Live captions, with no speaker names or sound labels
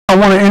I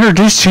want to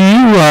introduce to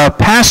you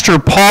Pastor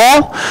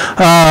Paul.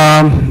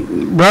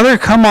 Brother,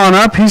 come on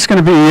up. He's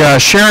going to be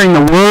sharing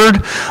the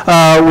word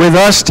with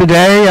us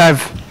today.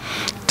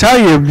 Tell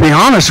you, to be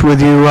honest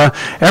with you,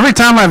 every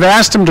time I've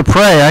asked him to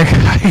pray,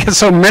 I get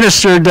so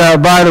ministered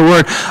by the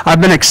word. I've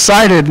been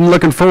excited and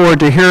looking forward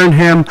to hearing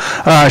him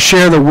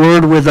share the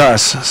word with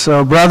us.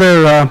 So,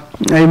 brother,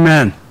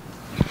 amen.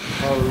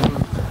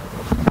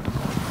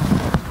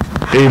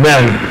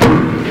 Amen.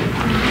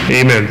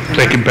 Amen.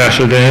 Thank you,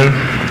 Pastor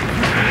Dan.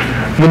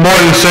 Good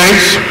morning,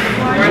 saints.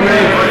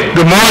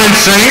 Good morning,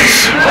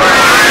 saints.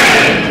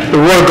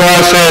 The word of God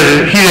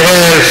says He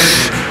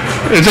has,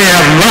 if they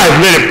have life,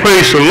 let it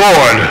praise the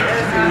Lord.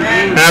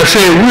 And I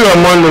say we are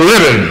among the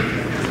living,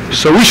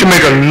 so we should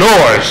make a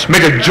noise,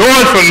 make a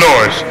joyful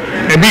noise,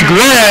 and be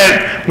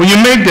glad when you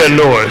make that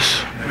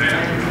noise.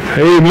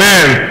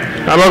 Amen.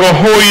 I'm not going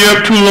to hold you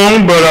up too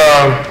long, but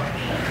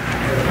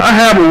I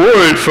have a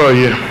word for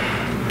you.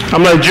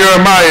 I'm like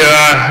Jeremiah.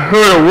 I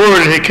heard a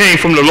word and it came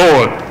from the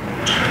Lord.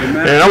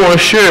 Amen. And I want to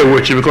share it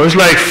with you because it's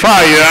like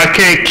fire. I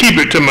can't keep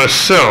it to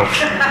myself.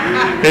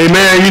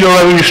 Amen. You know,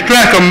 like when you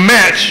strike a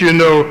match, you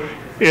know,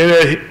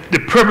 and the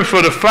purpose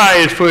for the fire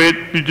is for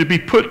it to be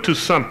put to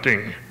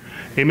something.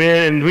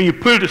 Amen. And when you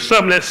put it to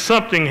something, that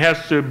something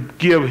has to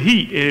give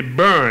heat. It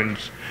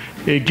burns.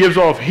 It gives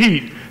off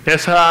heat.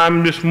 That's how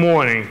I'm this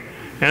morning.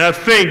 And I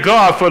thank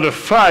God for the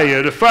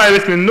fire. The fire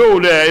lets me know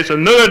that it's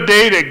another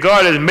day that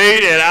God has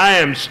made and I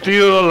am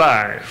still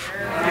alive.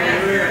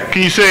 Amen.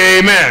 Can you say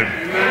amen?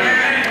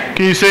 Amen?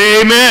 Can you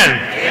say amen?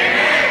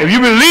 Amen? If you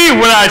believe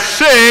what I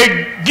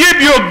say, give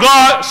your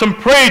God some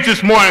praise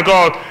this morning,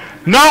 because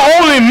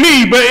not only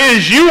me, but it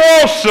is you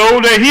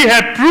also that He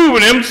had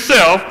proven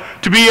Himself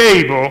to be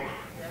able.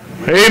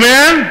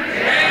 Amen?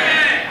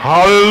 Amen?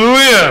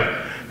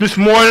 Hallelujah. This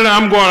morning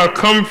I'm going to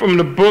come from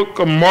the book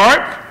of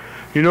Mark.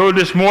 You know,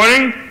 this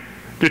morning,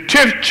 the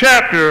 10th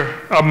chapter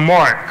of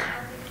Mark,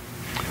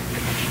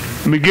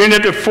 beginning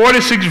at the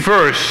 46th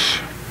verse.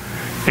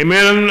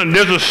 Amen.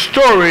 There's a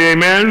story,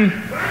 amen,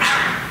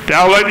 that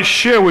I would like to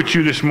share with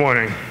you this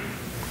morning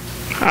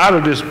out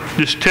of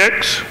this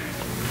text.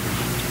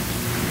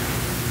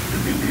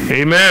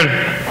 Amen.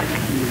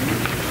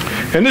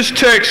 And this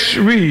text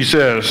reads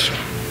as,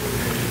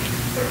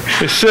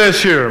 it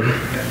says here,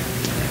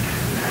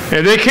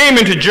 and they came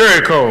into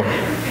Jericho.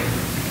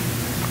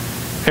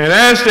 And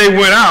as they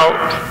went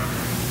out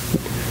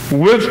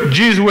with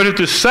Jesus with his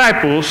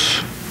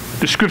disciples,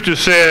 the scripture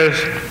says,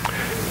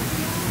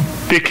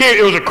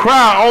 there was a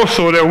crowd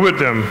also there with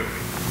them.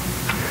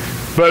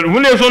 But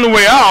when they was on the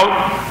way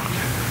out,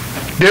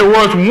 there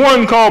was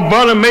one called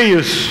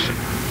Bartimaeus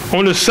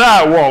on the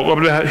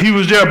sidewalk. He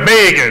was there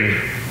begging.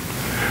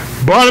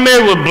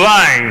 Bartimaeus was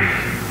blind.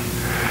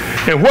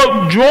 And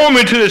what drew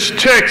me to this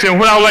text and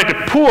what I would like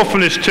to pull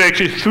from this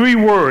text is three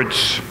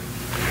words.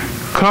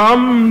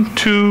 Come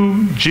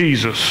to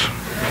Jesus.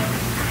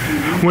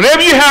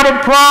 Whenever you have a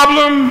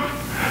problem,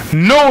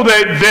 know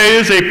that there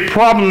is a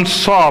problem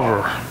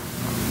solver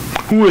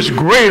who is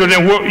greater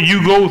than what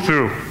you go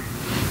through.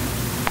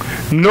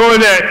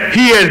 Knowing that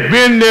He has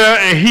been there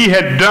and He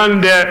had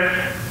done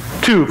that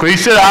too. Because He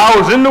said, I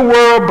was in the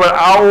world, but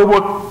I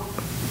over...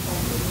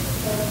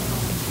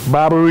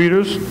 Bible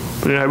readers,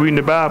 but they're not reading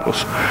the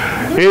Bibles.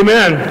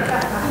 Amen.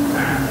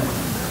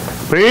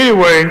 But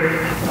anyway,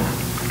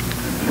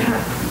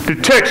 the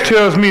text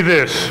tells me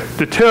this,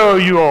 to tell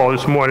you all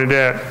this morning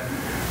that,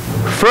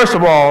 first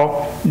of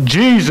all,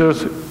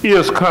 Jesus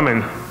is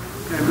coming.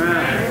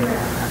 Amen.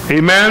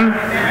 Amen.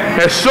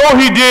 And so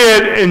He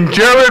did in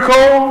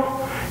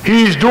Jericho,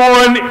 He's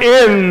doing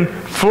in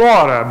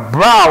Florida,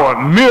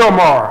 Broward,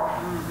 Miramar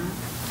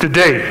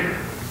today.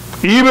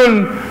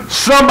 Even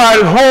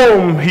somebody's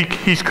home,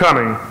 He's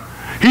coming.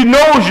 He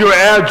knows your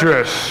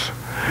address.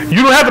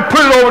 You don't have to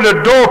put it over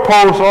the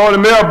doorpost or on the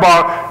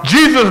mailbox.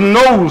 Jesus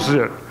knows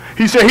it.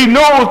 He said He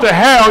knows the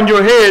hair on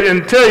your head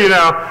and tell you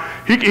now.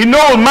 He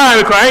knows mine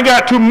because I ain't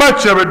got too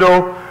much of it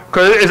though,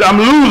 because I'm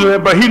losing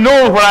it, but He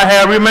knows what I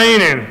have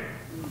remaining.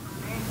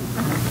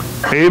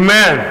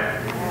 Amen.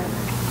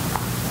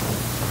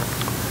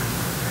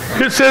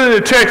 It says in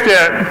the text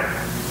that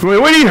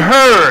when He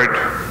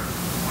heard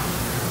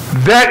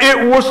that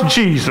it was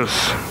Jesus,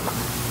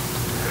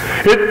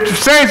 it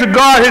says that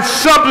God had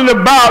something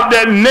about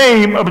that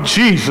name of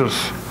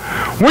Jesus.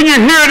 When you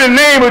hear the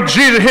name of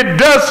Jesus, it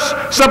does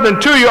something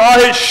to you, or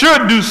it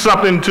should do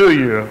something to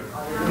you.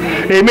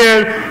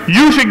 Amen.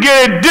 You should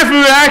get a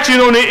different reaction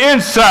on the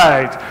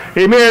inside.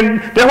 Amen.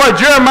 That's why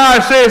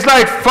Jeremiah says it's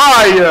like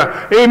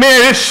fire.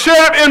 Amen. It's shut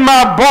up in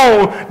my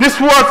bone. This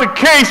was the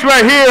case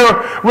right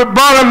here with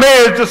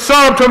Bartimaeus, the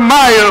son of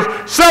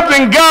Timaeus.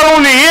 Something got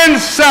on the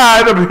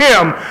inside of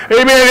him.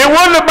 Amen. It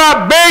wasn't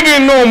about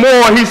begging no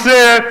more, he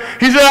said.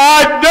 He said,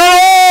 I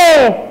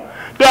know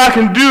that I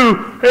can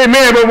do.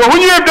 Amen. But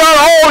when you have done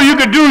all you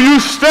can do, you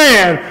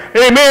stand.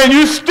 Amen.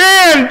 You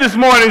stand this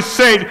morning,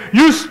 saints.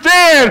 You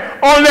stand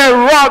on that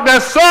rock,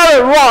 that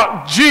solid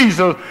rock,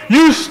 Jesus.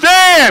 You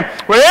stand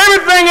when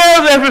everything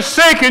else has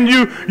forsaken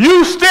you.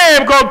 You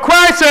stand because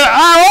Christ said,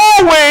 I'm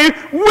always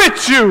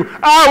with you.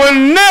 I will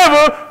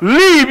never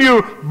leave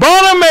you.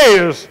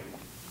 Bartimaeus,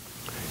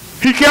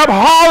 he kept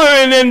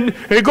hollering, and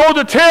it goes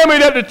to tell me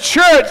that the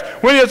church,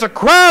 when it's a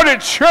crowded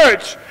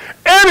church,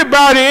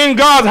 everybody in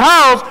God's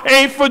house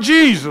ain't for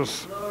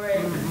Jesus.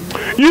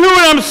 You know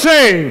what I'm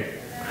saying?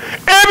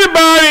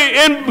 Everybody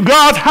in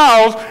God's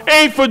house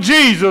ain't for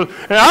Jesus.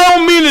 And I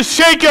don't mean to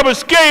shake up a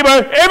scale,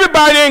 but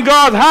everybody in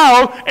God's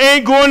house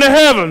ain't going to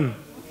heaven.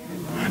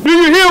 Do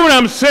you hear what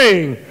I'm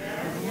saying?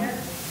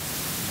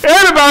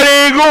 Everybody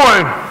ain't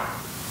going.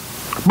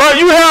 But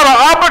you have an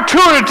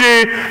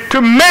opportunity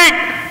to make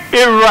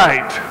it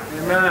right.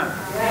 Amen.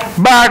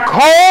 By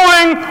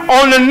calling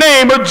on the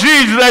name of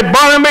Jesus, like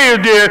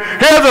Bartimaeus did.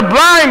 Here's a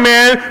blind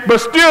man, but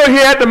still he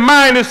had the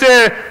mind to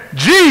say,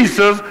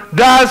 Jesus,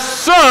 thy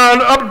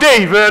son of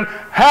David,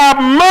 have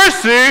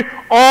mercy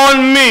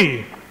on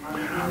me.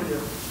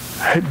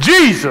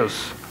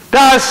 Jesus,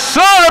 thy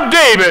son of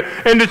David.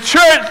 In the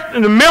church,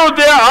 in the middle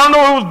there, I don't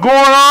know what was going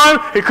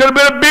on. It could have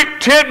been a big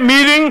tent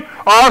meeting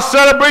or a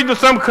celebration of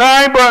some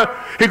kind, but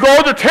he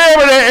goes to tell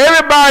me that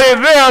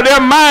everybody there,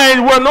 their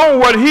mind wasn't on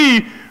what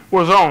he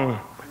was on.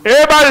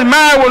 Everybody's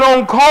mind was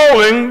on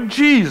calling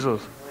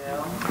Jesus.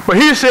 But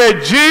he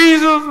said,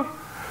 Jesus,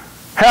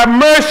 have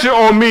mercy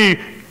on me,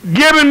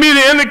 giving me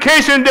the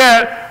indication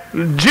that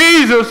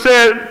Jesus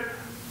said,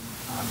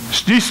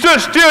 he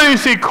stood still and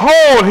he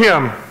called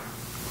him.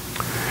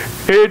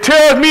 It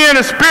tells me in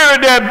the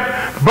spirit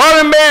that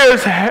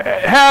Bartimaeus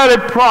had a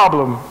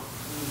problem.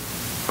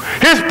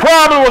 His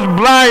problem was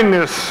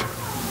blindness.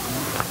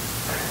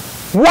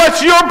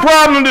 What's your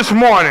problem this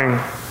morning?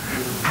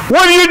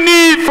 What do you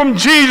need from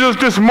Jesus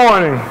this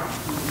morning?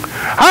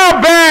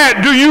 How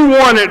bad do you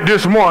want it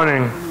this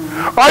morning?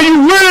 Are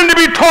you willing to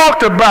be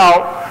talked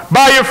about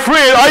by your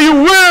friends? Are you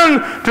willing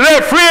to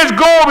let friends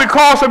go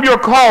because of your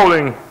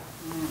calling?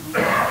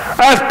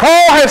 As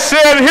Paul has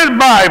said in his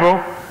Bible,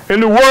 in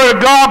the Word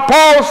of God,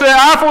 Paul said,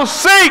 I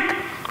forsake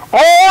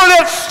all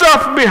that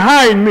stuff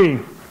behind me.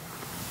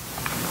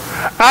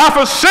 I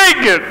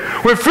forsake it.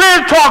 When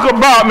friends talk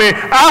about me,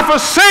 I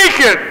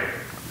forsake it.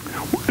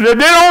 If they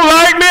don't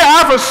like me,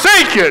 I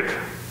forsake it.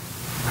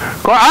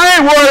 Because I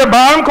ain't worried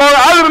about them, because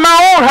I live in my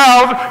own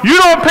house. You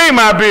don't pay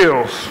my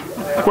bills.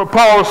 That's what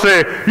Paul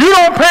said. You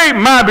don't pay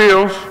my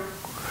bills.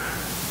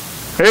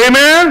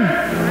 Amen?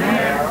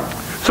 Amen.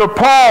 So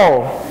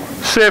Paul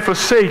said,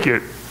 forsake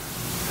it.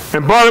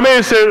 And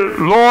Bartimaeus said,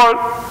 Lord,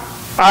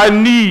 I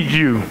need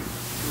you.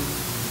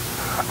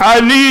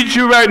 I need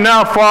you right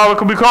now,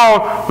 Father,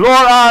 because,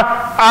 Lord,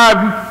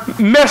 I've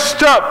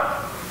messed up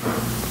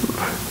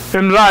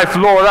in life,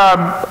 Lord.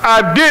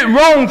 I did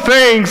wrong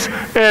things,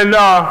 and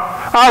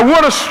I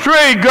went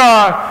astray,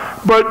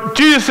 God. But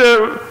Jesus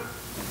said,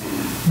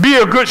 be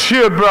of good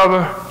cheer,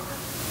 brother.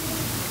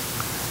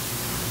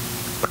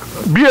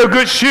 Be of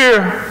good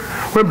cheer.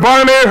 When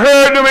Bartimaeus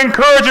heard them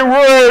encouraging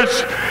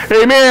words,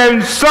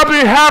 amen,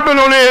 something happened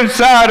on the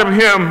inside of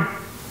him.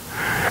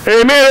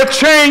 Amen, a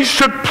change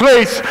took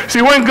place.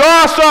 See, when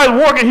God started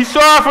working, he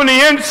started from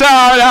the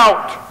inside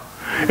out.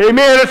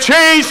 Amen, a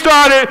change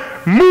started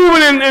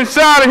moving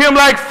inside of him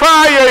like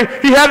fire.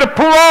 He had to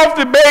pull off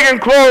the begging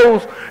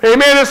clothes.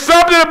 Amen, there's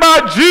something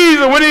about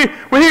Jesus.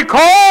 When he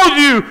called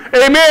you,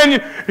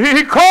 amen,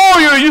 he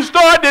called you, you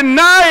start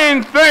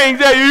denying things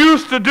that you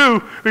used to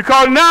do,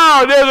 because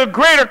now there's a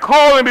greater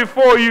calling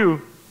before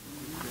you.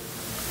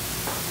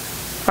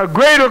 A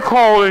greater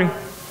calling.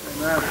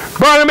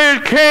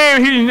 Bartimaeus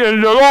came,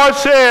 and the Lord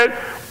said,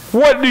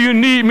 what do you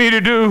need me to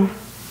do?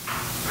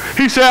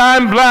 He said,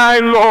 I'm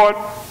blind, Lord.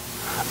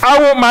 I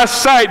want my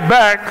sight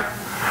back.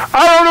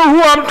 I don't know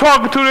who I'm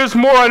talking to this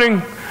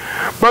morning,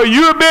 but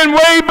you've been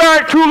way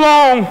back too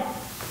long.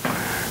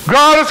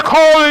 God is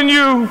calling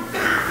you.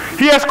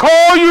 He has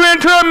called you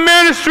into a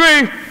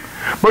ministry,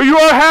 but you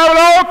are having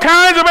all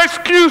kinds of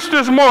excuses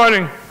this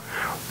morning.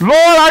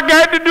 Lord, I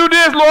got to do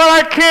this. Lord,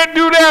 I can't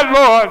do that,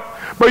 Lord.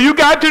 But you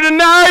got to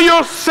deny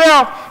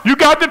yourself. You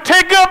got to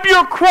take up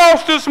your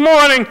cross this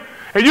morning,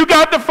 and you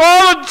got to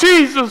follow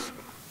Jesus.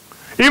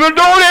 Even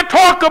though they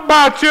talk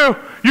about you,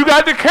 you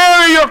got to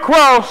carry your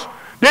cross.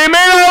 They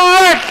may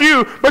not like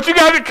you, but you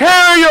got to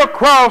carry your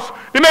cross.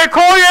 They may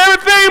call you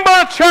everything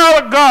but a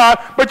child of God,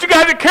 but you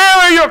got to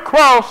carry your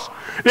cross.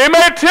 They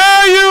may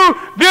tell you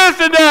this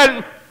and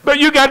that, but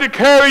you got to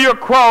carry your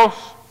cross.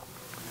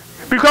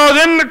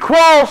 Because in the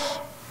cross,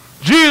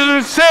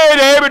 Jesus said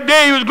that every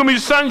day it was going to be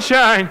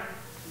sunshine.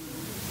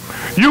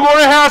 You're going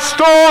to have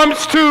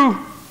storms too.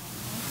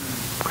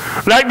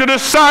 Like the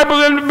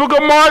disciples in the book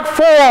of Mark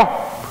 4,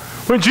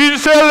 when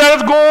Jesus said, let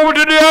us go over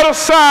to the other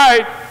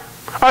side,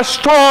 a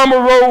storm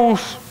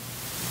arose.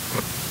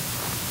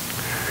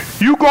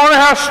 You're going to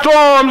have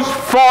storms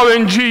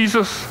following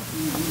Jesus.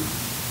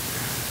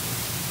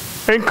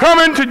 And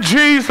coming to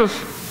Jesus,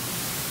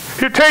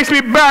 it takes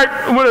me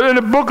back in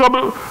the book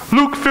of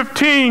Luke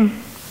 15,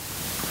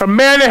 a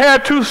man that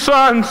had 2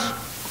 sons,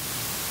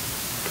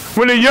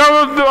 when the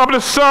younger of the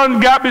son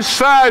got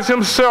beside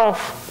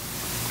himself,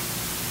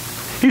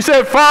 he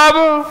said,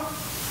 Father,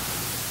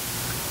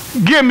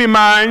 give me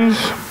mine.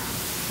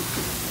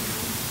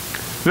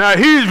 Now,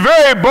 he's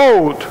very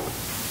bold.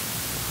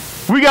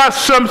 We got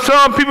some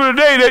people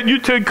today that you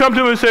come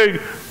to him and say,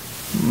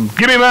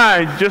 give me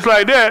mine, just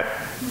like that.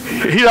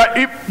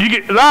 You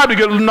get liable to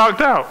get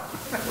knocked out.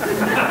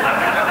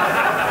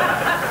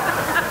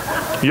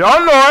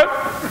 Y'all know it.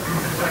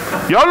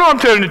 Y'all know I'm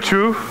telling the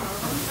truth.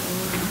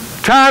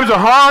 Times are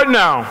hard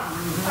now.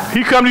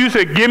 He come to you and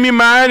say, give me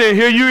mine, and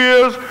here you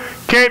is,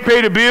 can't pay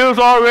the bills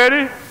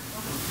already.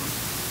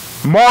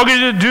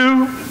 Mortgage is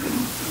due.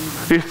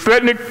 He's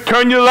threatening to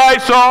turn your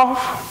lights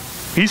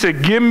off. He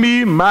said, give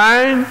me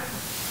mine.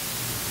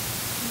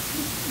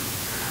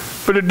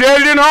 But the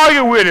daddy didn't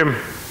argue with him,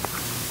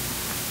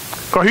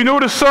 because he knew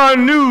the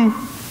son knew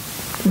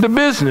the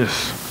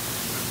business.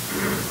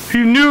 He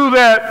knew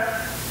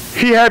that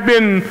he had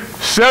been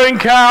selling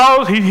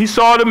cows. He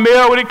saw the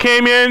mail when it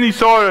came in. He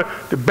saw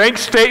the bank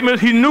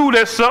statements. He knew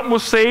that something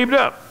was saved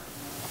up.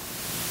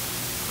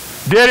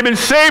 Dad had been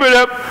saving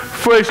up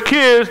for his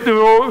kids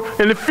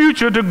in the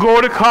future to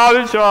go to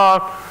college,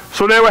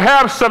 so they would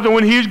have something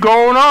when he's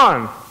going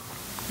on.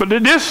 But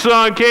this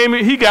son came,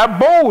 he got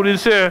bold and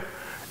said,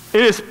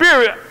 in his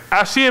spirit,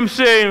 I see him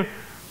saying,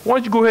 why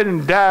don't you go ahead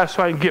and die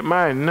so I can get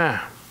mine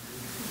now?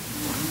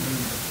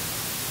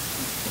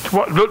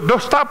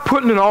 Don't stop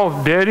putting it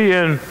off, Daddy,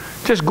 and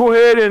just go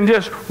ahead and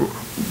just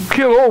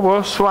kill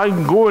over so I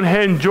can go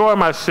ahead and enjoy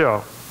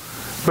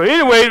myself. But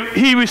anyway,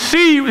 he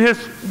received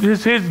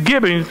his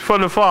giving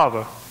from the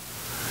Father.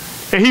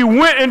 And he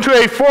went into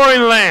a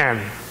foreign land,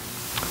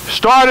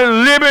 started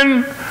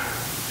living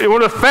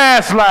with a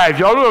fast life.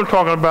 Y'all know what I'm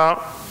talking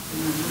about.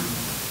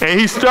 And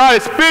he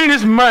started spending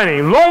his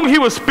money. Long as he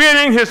was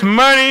spending his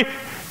money,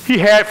 he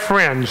had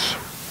friends.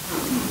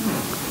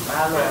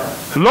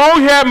 Long as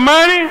he had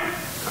money,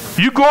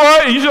 you go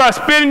out and you start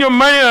spending your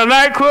money in a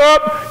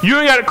nightclub, you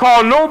ain't got to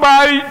call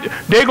nobody,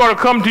 they're going to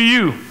come to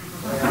you.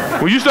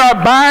 When you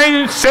start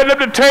buying, setting up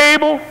the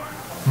table,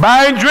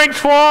 buying drinks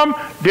for them,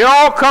 they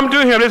all come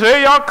to him. They say,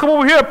 hey, y'all come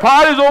over here,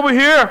 party's over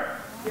here.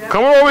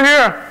 Come on over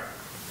here.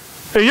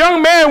 The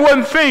young man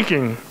wasn't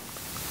thinking.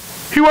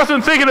 He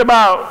wasn't thinking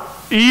about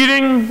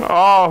eating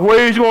or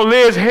where he's going to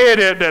lay his head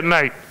at that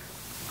night.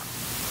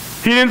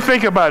 He didn't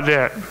think about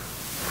that.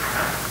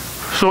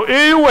 So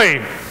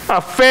anyway,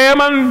 a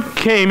famine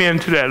came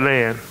into that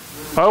land.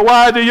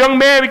 Otherwise, the young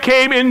man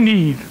became in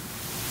need.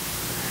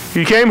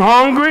 He came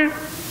hungry,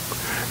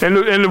 and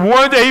the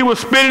ones that he was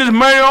spending his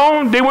money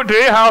on, they went to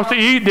their house to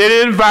eat. They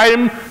didn't invite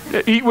him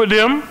to eat with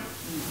them.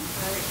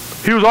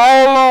 He was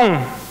all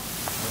alone.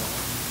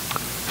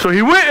 So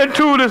he went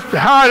into this,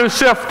 hired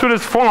himself to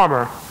this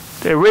farmer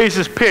that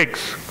raises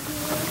pigs.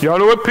 Y'all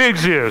know what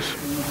pigs is.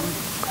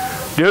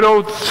 They're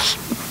those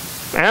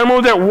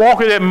animals that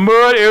walk in that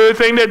mud,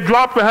 everything that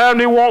drops behind them,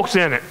 they walks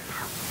in it.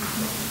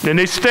 Then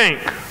they stink.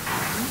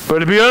 But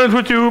to be honest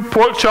with you,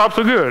 pork chops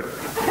are good.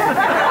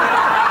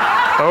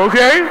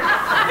 Okay?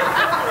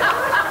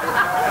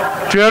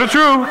 Tell the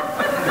truth.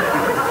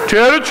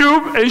 Tell the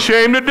truth and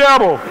shame the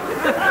devil.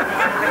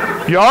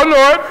 Y'all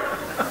know it.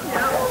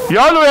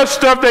 Y'all know that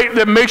stuff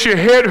that makes your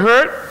head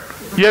hurt.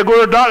 You have to go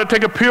to the doctor,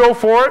 take a pill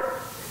for it,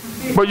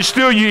 but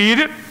you eat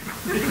it.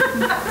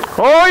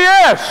 Oh,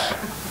 yes.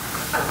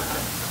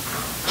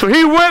 So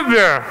he went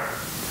there,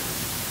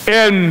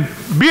 and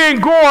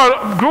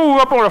grew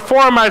up on a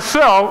farm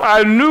myself,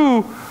 I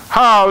knew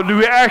how the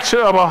reaction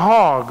of a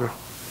hog.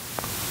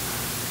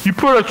 You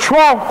put a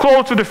trough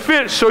close to the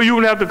fence so you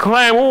wouldn't have to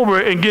climb over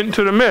it and get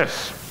into the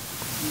mess.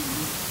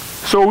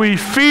 So we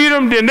feed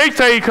him, then next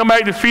time you come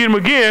back to feed him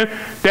again,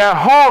 that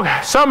hog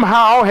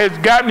somehow has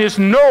gotten its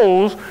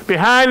nose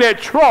behind that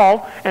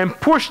trough and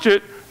pushed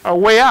it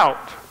away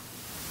out.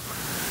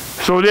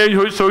 So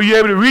you're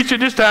able to reach it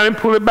this time and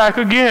pull it back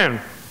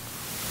again.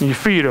 And you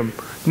feed them.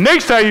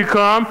 Next time you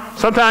come,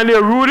 sometimes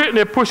they'll root it and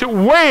they'll push it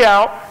way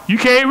out. You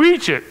can't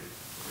reach it.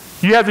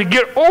 You have to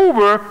get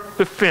over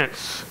the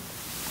fence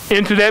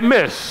into that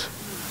mess.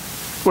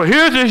 Well,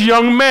 here's this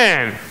young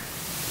man.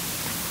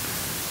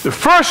 The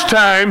first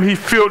time he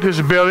filled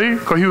his belly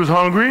because he was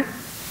hungry.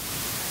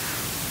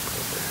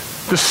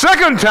 The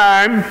second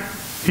time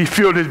he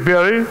filled his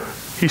belly,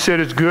 he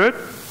said it's good.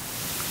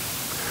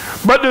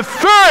 But the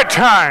third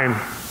time,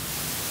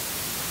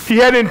 he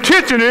had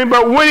intention in it,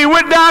 but when he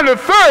went down the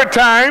third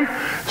time,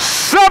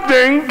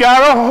 something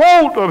got a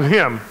hold of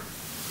him.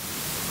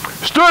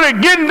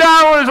 Started getting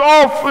down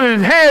on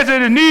his hands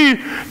and his knees,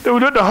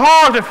 the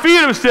hard to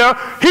feed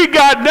himself. He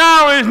got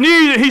down on his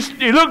knees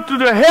and he looked to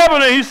the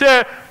heaven and he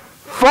said,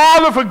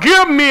 Father,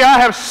 forgive me, I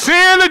have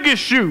sinned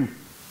against you.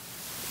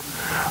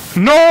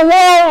 No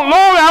longer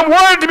I'm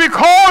worthy to be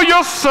called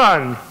your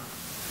son.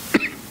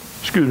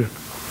 Excuse me.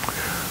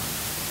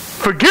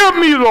 Forgive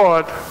me,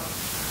 Lord.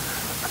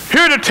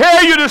 Here to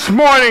tell you this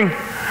morning,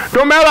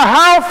 no matter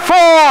how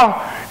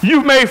far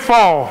you may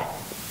fall,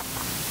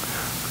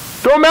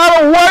 no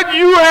matter what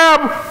you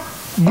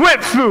have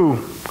went through,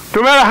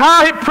 no matter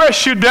how he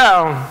pressed you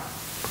down,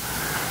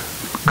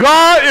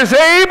 God is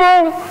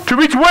able to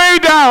reach way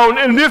down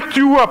and lift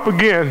you up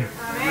again.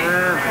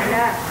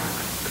 Amen.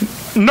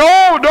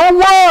 No, don't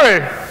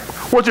worry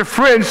what your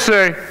friends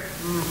say.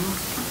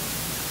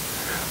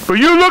 But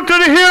you look to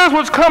the hills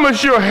which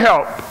cometh your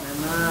help.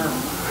 Amen.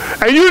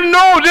 And you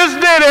know this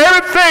day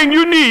that everything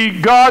you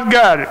need, God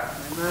got it.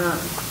 Amen.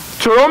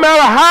 So no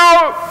matter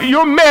how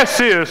your mess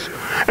is,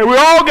 and we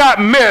all got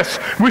mess.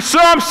 We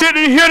some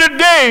sitting here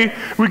today,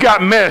 we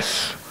got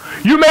mess.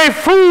 You may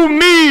fool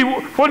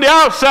me from the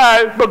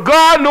outside, but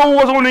God knows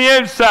what's on the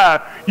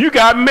inside. You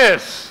got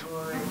mess.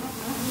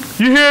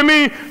 You hear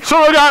me?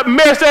 So we got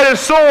mess that is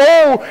so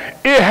old,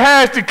 it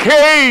has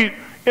decayed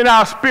in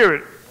our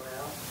spirit.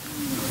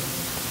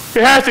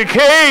 It has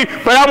decayed,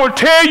 but I will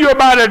tell you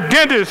about a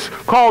dentist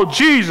called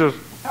Jesus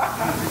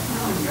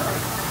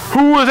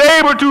who was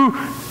able to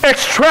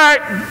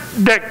extract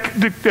that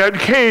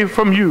decay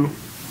from you.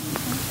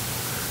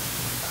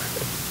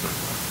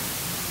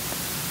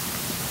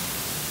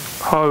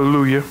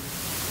 Hallelujah.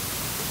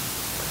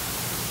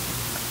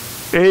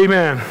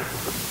 Amen.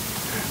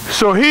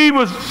 So he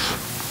was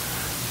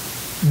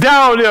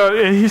down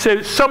there, and he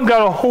said something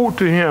got a hold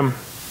to him.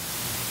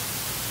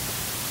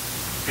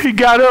 He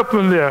got up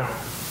from there.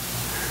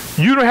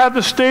 You don't have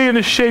to stay in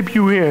the shape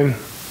you're in.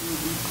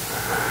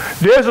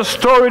 There's a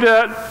story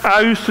that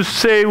I used to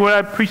say when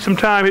I preach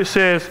sometime. It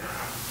says,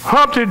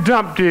 Humpty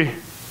Dumpty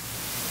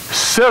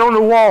sat on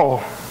the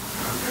wall.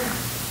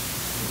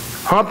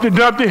 Humpty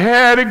Dumpty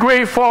had a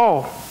great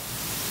fall.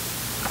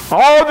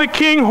 All the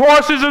king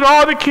horses and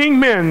all the king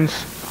men,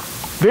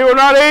 they were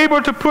not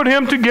able to put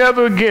him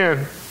together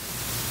again.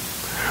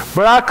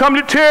 But I come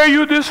to tell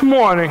you this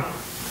morning,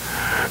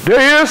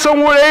 there is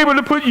someone able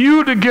to put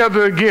you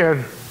together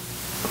again.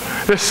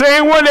 The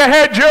same one that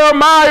had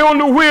Jeremiah on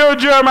the wheel,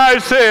 Jeremiah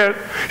said,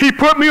 he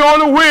put me on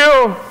the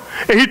wheel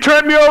and he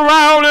turned me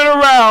around and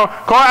around,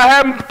 because I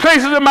had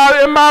places in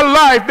my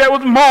life that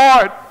was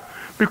marred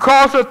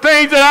because of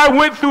things that I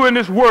went through in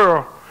this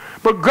world.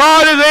 But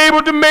God is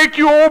able to make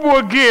you over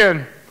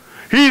again.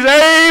 He's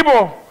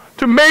able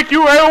to make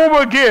you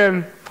over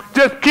again.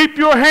 Just keep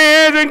your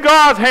hands in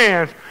God's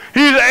hands.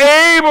 He's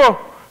able,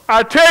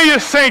 I tell you,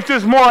 saints,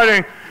 this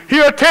morning,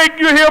 he'll take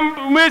you,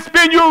 he'll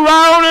spin you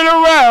around and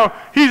around.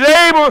 He's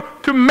able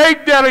to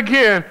make that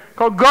again,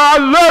 because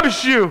God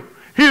loves you.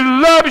 He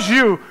loves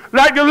you.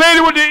 Like the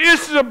lady with the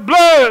issue of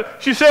blood,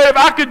 she said, if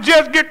I could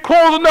just get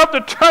close enough to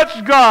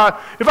touch God,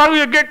 if I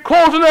could get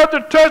close enough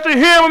to touch the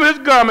hem of his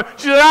garment,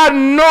 she said, I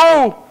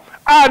know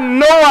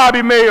I'll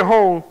be made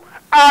whole.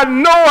 I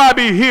know I'll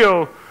be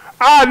healed.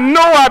 I know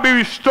I'll be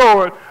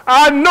restored.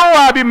 I know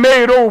I'll be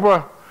made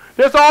over.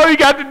 That's all you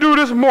got to do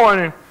this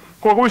morning.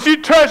 Because when she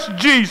touched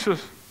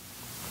Jesus,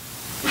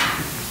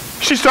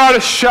 she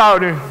started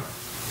shouting.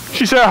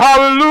 She said,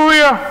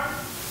 hallelujah.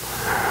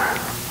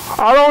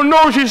 I don't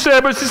know, she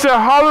said, but she said,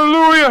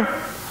 hallelujah.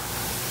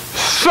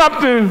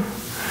 Something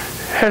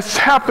has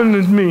happened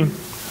to me.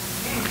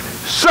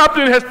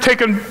 Something has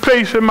taken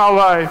place in my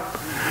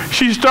life.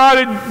 She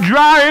started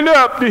drying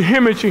up the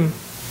hemorrhaging.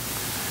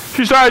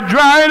 She started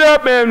drying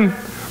up and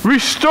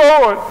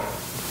restored.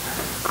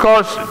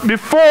 Because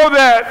before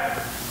that,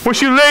 when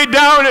she laid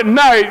down at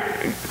night,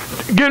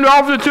 getting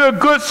off into a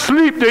good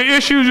sleep, the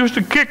issues used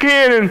to kick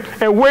in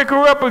and wake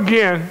her up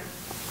again.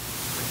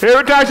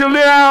 Every time she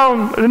lay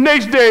down the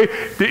next day,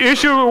 the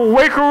issue would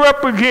wake her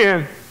up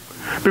again,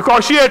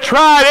 because she had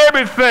tried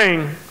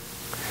everything.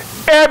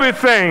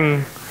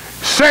 Everything.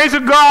 Saints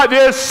of God,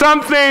 there's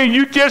something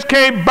you just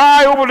can't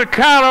buy over the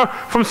counter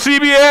from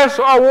CVS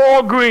or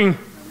Walgreens.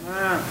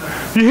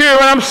 You hear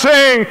what I'm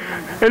saying?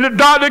 And the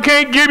doctor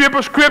can't give you a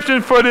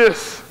prescription for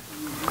this.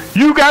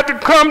 You got to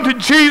come to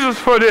Jesus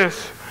for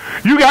this.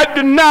 You got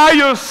to deny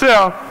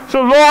yourself.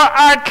 So, Lord,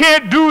 I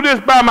can't do this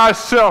by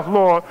myself,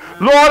 Lord.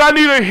 Lord, I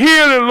need a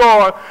healing,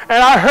 Lord.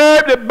 And I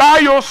heard that by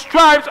your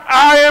stripes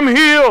I am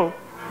healed.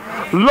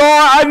 Lord,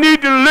 I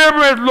need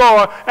deliverance,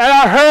 Lord. And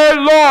I heard,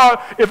 Lord,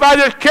 if I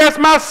just cast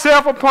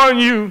myself upon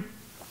you.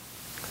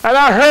 And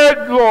I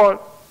heard, Lord.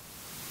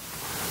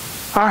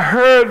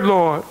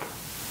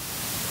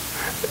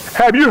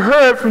 Have you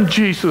heard from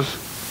Jesus?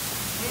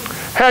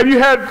 Have you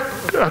had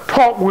a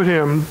talk with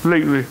him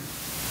lately?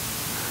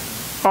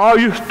 Or are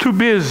you too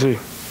busy?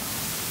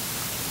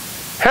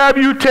 Have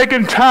you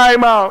taken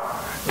time out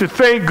to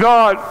thank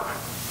God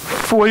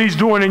for what he's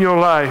doing in your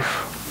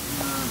life?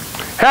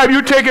 Have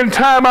you taken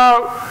time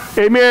out,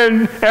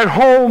 amen, at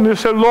home and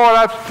said, Lord,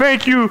 I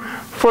thank you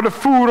for the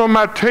food on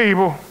my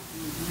table?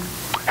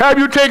 Have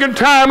you taken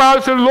time out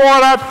and said,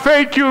 Lord, I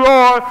thank you,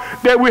 Lord,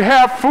 that we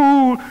have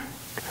food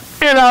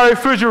in our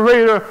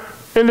refrigerator,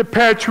 in the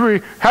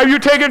pantry? Have you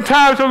taken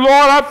time and said, Lord,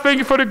 I thank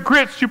you for the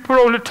grits you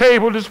put on the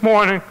table this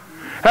morning?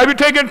 Have you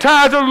taken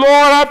time to, Lord,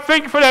 I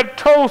thank you for that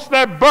toast,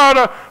 that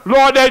butter,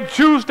 Lord, that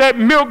juice, that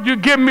milk you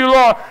give me,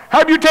 Lord?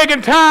 Have you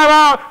taken time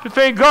out to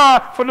thank God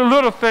for the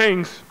little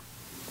things?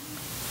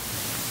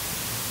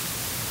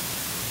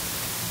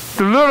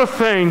 The little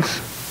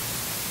things.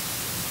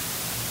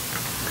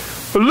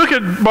 But look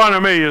at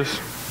Bartimaeus.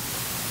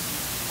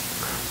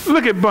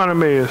 Look at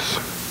Bartimaeus.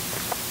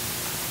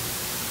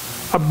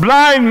 A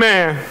blind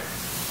man,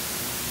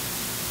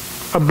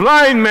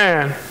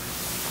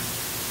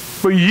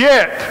 but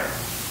yet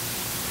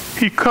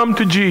he come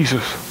to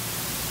Jesus.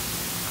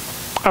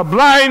 A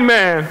blind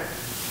man,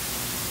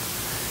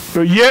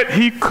 but yet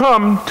he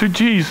come to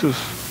Jesus.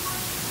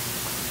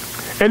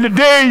 And the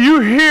day you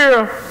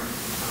hear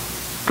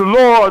the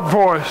Lord's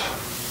voice,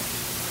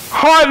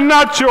 harden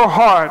not your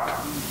heart.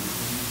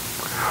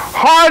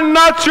 Harden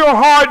not your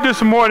heart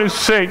this morning,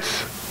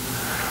 saints.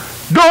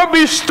 Don't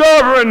be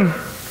stubborn.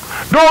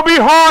 Don't be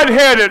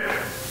hard-headed.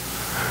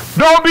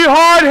 Don't be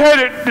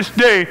hard-headed this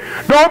day.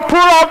 Don't put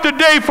off the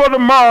day for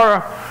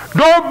tomorrow.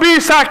 Don't be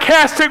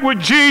sarcastic with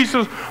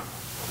Jesus.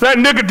 Like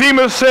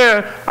Nicodemus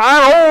said,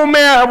 I'm an old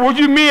man. What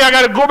do you mean I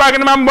got to go back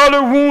into my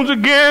mother's wombs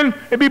again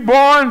and be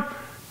born?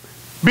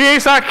 Being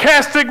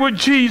sarcastic with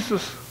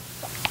Jesus.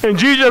 And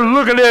Jesus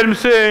looking at him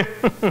saying,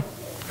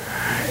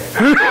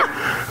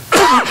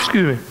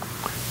 excuse me.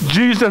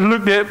 Jesus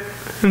looked at him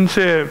and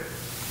said,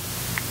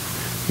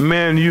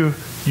 man, you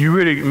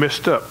really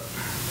messed up.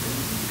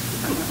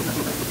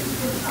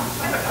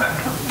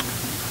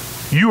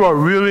 You are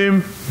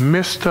really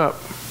messed up.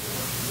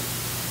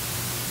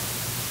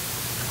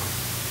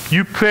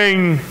 You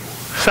playing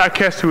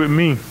sarcastic with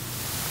me.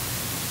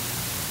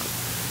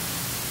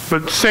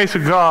 But saints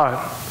of God,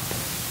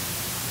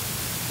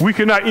 we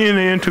cannot enter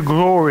into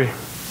glory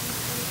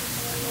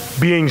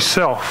being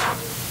self.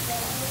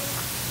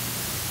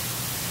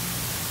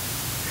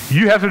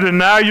 You have to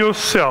deny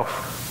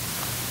yourself.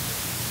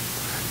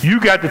 You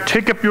got to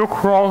take up your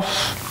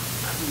cross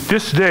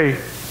this day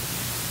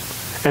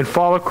and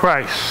follow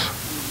Christ.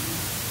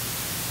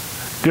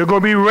 There are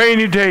going to be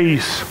rainy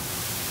days.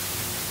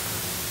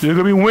 There are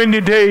going to be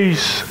windy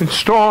days and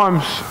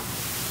storms,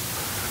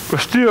 but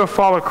still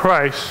follow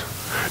Christ.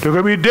 There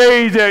are going to be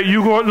days that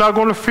you're not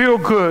going to feel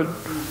good.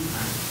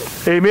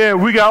 Amen.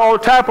 We got all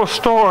type of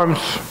storms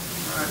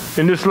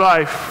in this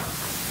life.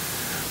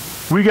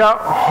 We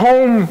got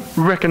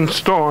home-wrecking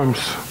storms.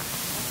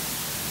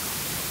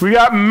 We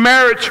got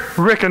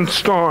marriage-wrecking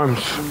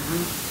storms.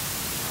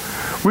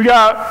 We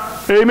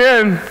got,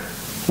 amen,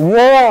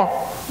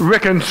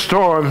 war-wrecking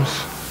storms.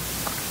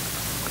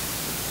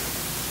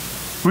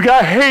 We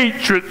got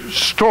hatred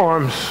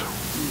storms.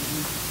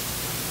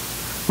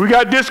 We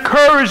got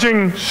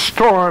discouraging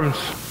storms.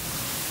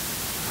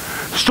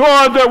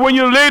 Storms that when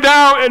you lay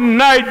down at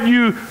night,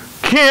 you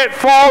can't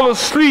fall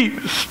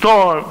asleep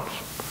storms.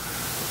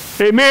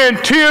 Amen.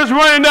 Tears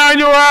running down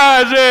your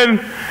eyes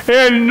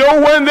and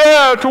no one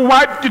there to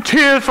wipe the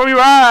tears from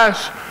your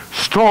eyes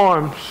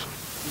storms.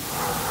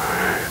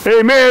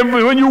 Amen.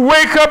 When you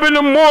wake up in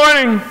the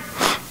morning,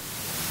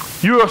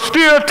 you are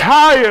still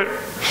tired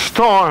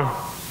storm.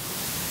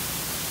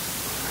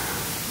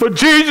 But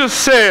Jesus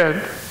said,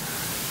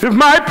 if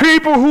my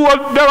people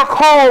that are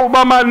called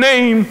by my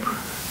name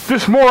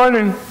this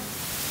morning,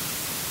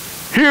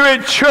 here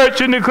at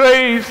church in the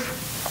Glades,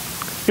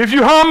 if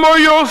you humble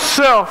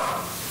yourself,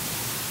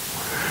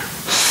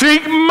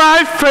 seek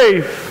my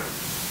faith,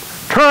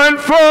 turn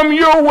from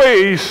your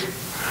ways,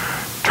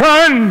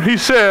 turn, he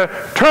said,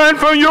 turn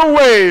from your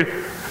ways,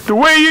 the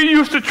way you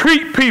used to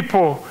treat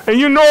people, and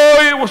you know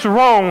it was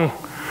wrong,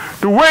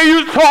 the way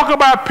you talk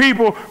about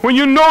people when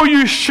you know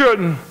you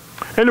shouldn't,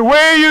 and the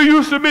way you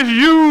used to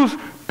misuse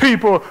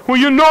people when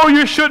you know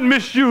you shouldn't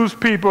misuse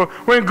people,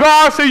 when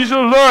God says you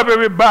should love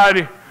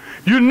everybody.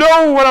 You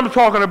know what I'm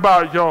talking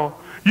about, y'all.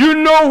 You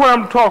know what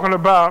I'm talking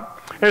about.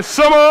 And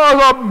some of us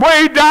are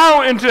way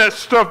down into that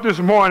stuff this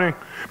morning.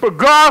 But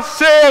God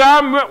said,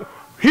 I'm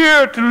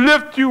here to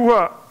lift you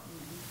up.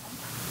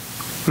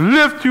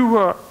 Lift you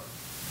up.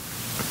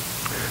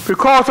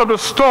 Because of the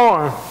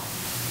storm.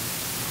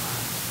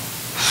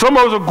 Some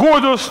of us are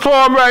going through a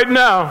storm right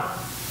now.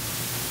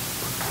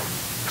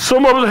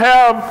 Some of us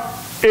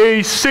have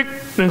a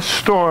sickness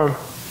storm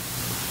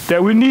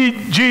that we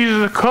need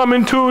Jesus to come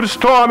into the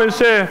storm and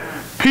say,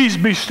 peace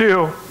be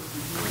still.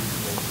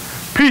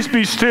 Peace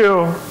be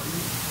still.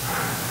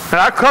 And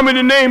I come in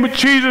the name of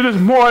Jesus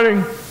this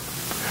morning.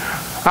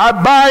 I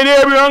bind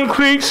every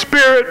unclean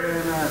spirit.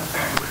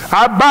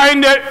 I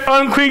bind that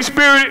unclean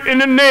spirit in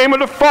the name of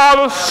the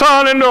Father,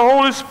 Son, and the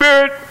Holy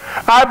Spirit.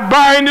 I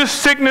bind the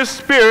sickness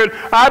spirit.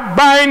 I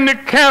bind the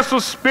cancer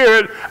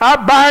spirit. I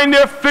bind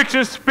the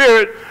affliction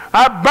spirit.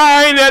 I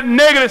bind that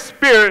negative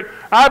spirit.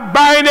 I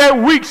bind that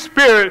weak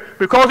spirit.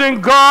 Because in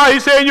God, he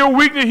said in your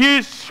weakness,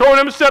 he's shown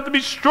himself to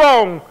be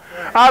strong.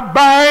 I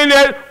bind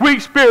that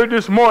weak spirit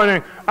this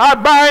morning. I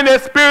bind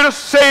that spirit of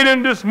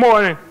Satan this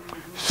morning.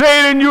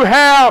 Satan, you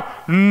have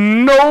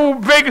no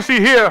vacancy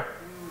here.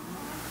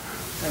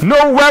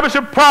 No weapon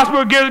shall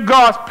prosper against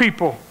God's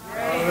people.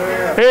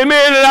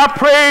 Amen. And I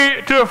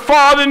pray to the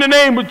Father in the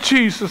name of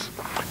Jesus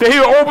that he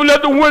will open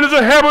up the windows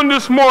of heaven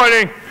this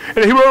morning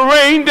and he will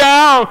rain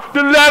down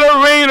the latter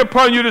rain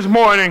upon you this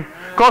morning.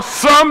 Because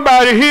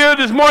somebody here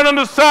this morning on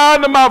the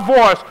sound of my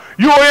voice,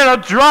 You are in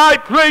a dry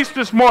place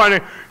this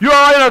morning. You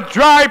are in a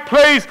dry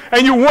place,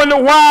 and you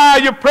wonder why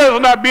your prayers are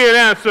not being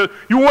answered.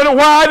 You wonder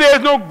why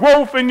there's no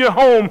growth in your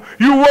home.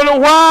 You wonder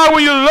why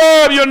when you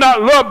love, you're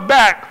not loved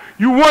back.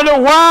 You wonder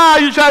why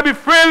you try to be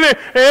friendly,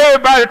 and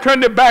everybody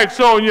turn their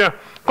backs on you.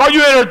 Because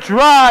you're in a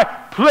dry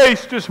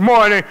place this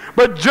morning.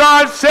 But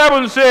John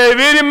 7 says, if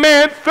any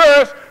man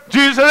thirst,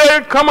 Jesus said,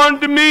 let him come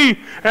unto me.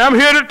 And I'm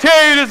here to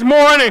tell you this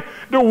morning,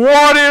 the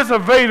water is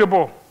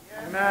available.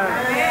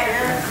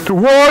 Amen. The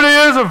water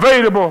is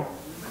available.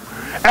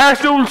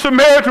 Ask the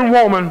Samaritan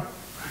woman.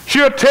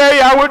 She'll tell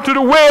you, I went to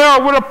the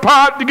well with a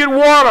pot to get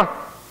water.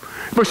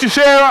 But she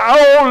said,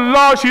 oh,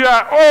 Lord, she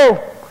said, oh.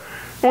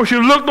 When she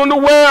looked on the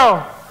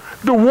well,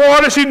 the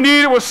water she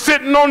needed was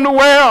sitting on the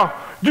well.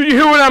 Do you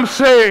hear what I'm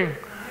saying?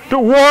 The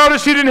water,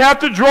 she didn't have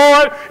to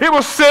draw it. It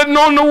was sitting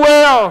on the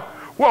well.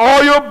 Well,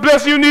 all your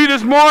blessing you need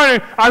this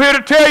morning, I'm here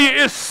to tell you,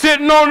 it's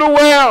sitting on the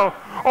well.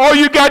 All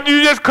you got to do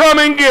is just come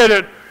and get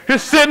it.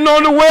 It's sitting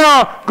on the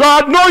well.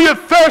 God know you're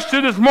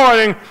thirsty this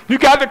morning. You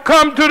got to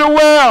come to the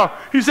well.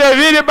 He said, if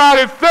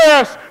anybody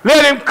thirsts,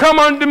 let him come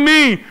unto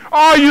me.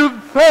 Are you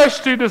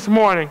thirsty this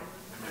morning?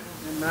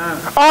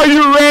 Amen. Are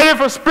you ready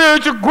for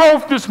spiritual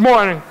growth this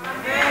morning?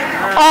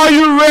 Amen. Are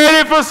you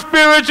ready for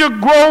spiritual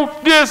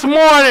growth this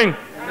morning?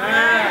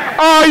 Amen.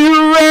 Are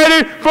you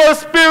ready for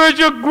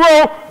spiritual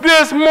growth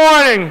this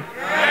morning?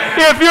 Amen.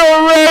 If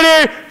you're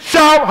ready,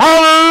 shout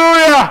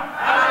hallelujah.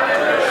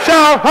 Hallelujah.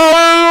 Shout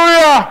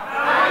hallelujah.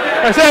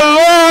 And say,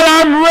 Lord,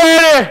 I'm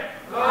ready.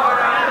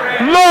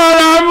 Lord,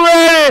 I'm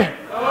ready.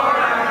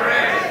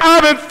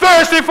 I've been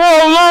thirsty for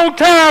a long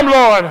time,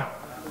 Lord.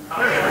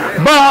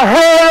 But I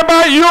heard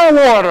about your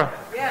water.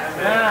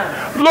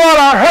 Lord,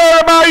 I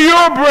heard about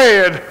your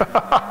bread.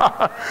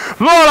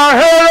 Lord, I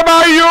heard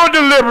about your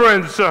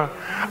deliverance.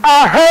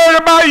 I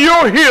heard about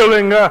your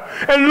healing.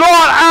 And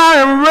Lord, I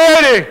am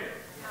ready.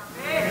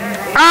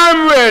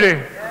 I'm ready.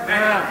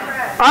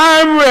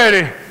 I'm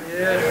ready.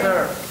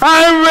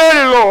 I'm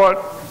ready, Lord.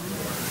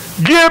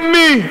 Give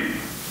me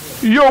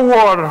your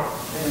water.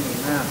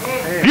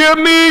 Give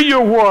me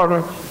your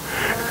water.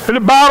 And the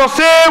Bible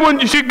said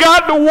when she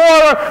got the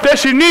water that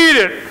she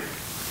needed,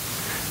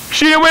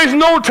 she didn't waste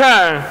no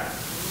time.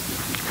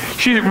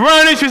 She's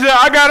running. She said,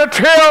 I got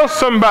to tell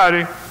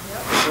somebody.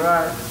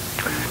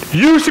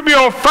 You should be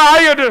on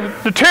fire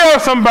to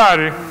tell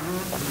somebody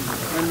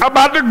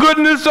about the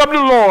goodness of the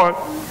Lord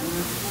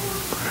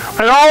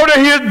and all that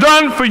he has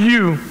done for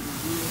you.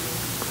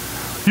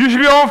 You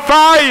should be on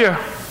fire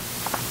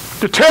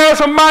to tell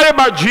somebody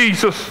about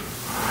Jesus,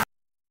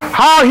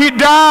 how he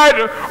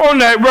died on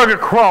that rugged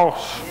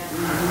cross,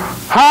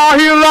 how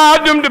he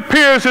allowed them to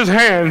pierce his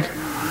hands,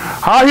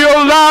 how he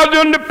allowed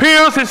them to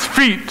pierce his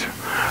feet,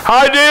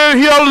 how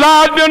he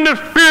allowed them to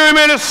spear him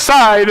in his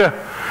side.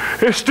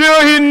 And still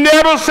he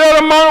never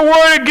said a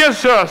word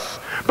against us.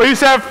 But he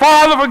said,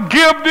 Father,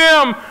 forgive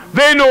them.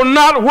 They know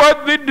not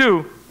what they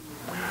do.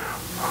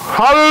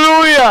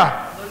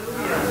 Hallelujah.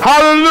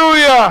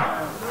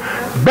 Hallelujah.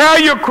 Bear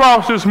your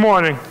cross this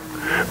morning.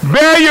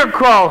 Bear your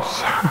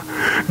cross.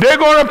 They're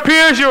going to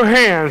pierce your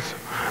hands.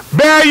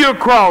 Bear your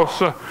cross.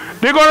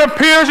 They're going to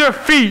pierce your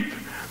feet.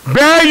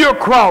 Bear your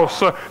cross.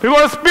 They're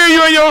going to spear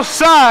you in your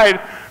side.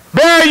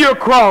 Bear your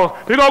cross.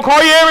 They're going to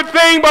call you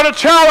everything but a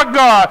child of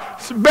God.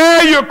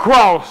 Bear your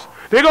cross.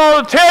 They're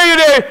going to tell you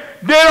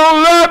they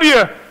don't love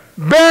you.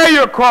 Bear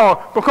your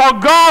cross.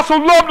 Because God so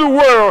loved the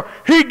world,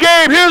 he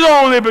gave his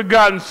only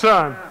begotten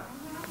Son.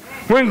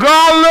 When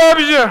God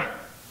loves you,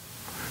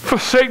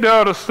 forsake the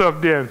other stuff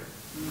then.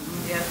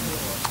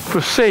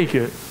 Forsake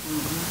it.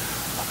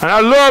 And I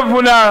love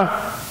when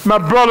my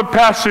brother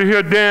pastor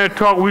here, Dan,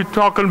 we were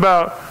talking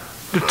about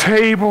the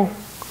table.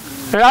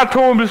 And I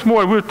told him this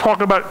morning, we were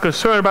talking about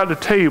concern about the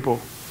table.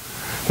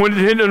 When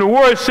the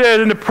word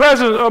says, in the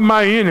presence of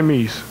my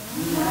enemies,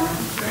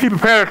 he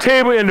prepared a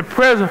table in the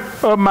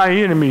presence of my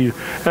enemies.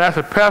 And I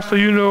said, Pastor,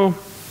 you know,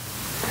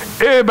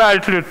 everybody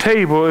to the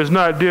table is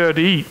not there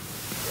to eat.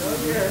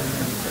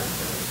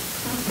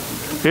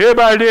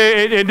 Everybody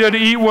there ain't there to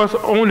eat what's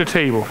on the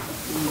table.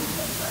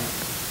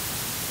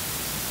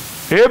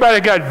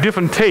 Everybody got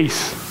different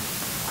tastes.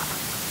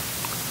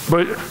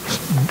 But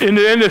in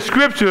the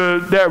scripture,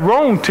 that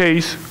wrong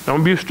taste, I'm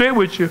going to be straight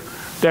with you,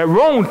 that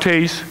wrong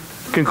taste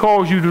can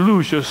cause you to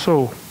lose your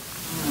soul.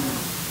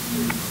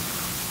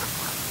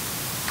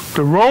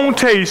 The wrong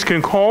taste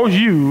can cause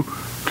you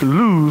to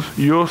lose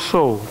your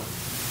soul.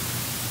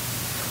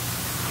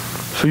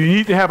 So you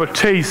need to have a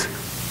taste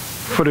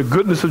for the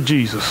goodness of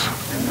Jesus.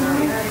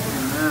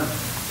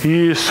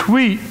 He is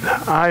sweet,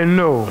 I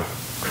know.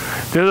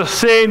 There's a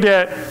saying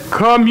that,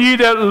 come ye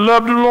that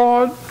love the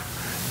Lord,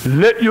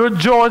 let your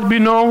joys be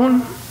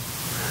known.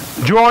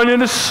 Join in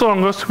the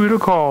song of sweeter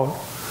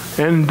call,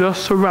 and thus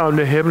surround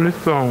the heavenly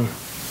throne.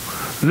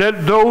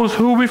 Let those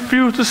who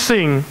refuse to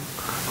sing,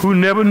 who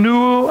never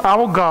knew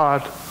our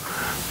God,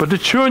 but the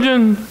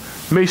children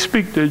may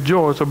speak their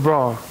joys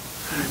abroad.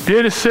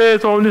 Then it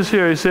says on this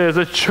here, it says,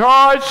 a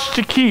charge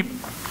to keep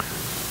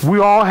we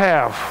all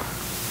have,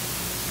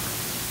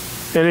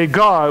 and a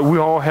God we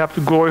all have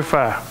to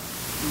glorify.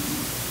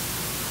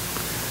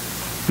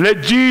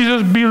 Let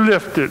Jesus be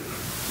lifted.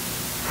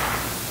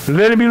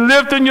 Let him be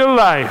lifted in your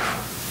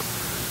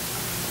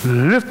life.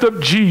 Lift up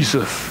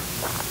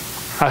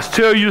Jesus. I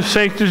tell you,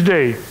 saints,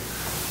 today,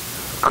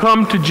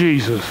 come to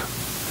Jesus.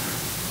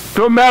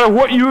 Don't matter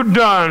what you've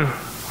done,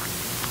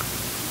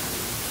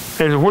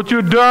 and what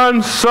you've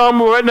done,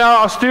 some right now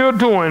are still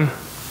doing,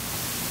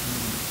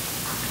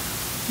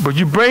 but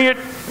you bring it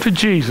to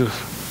Jesus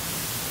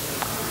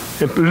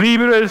and leave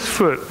it at his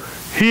foot.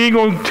 He ain't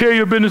going to tell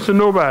your business to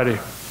nobody.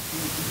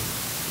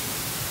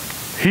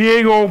 He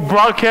ain't going to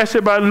broadcast it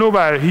about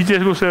nobody. He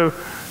just going to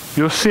say,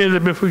 your sins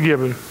have been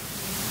forgiven.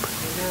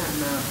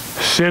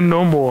 Sin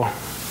no more.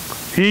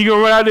 He ain't going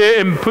to run out there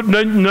and put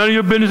none of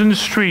your business in the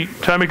street,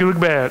 trying to make it look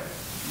bad.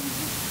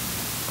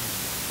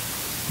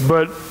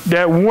 But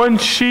that one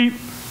sheep,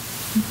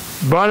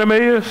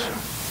 Bartimaeus,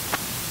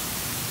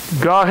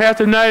 God has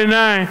the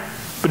 99,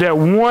 but that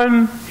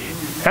one,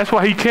 that's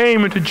why he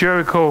came into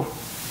Jericho.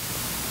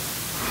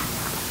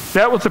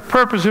 That was the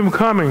purpose of him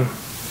coming.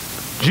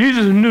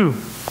 Jesus knew.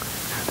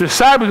 The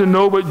disciples didn't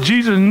know, but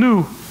Jesus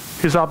knew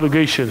his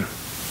obligation.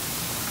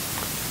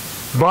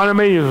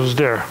 Bartimaeus was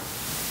there.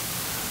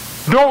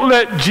 Don't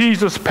let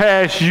Jesus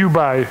pass you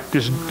by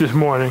this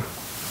morning.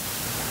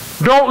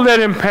 Don't let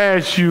him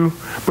pass you,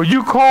 but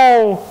you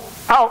call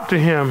out to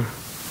him.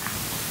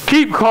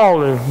 Keep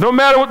calling. No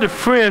matter what the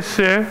friends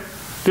say.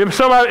 If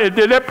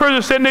that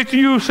person sitting next to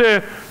you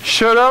said,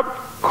 shut up,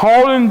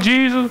 calling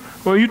Jesus,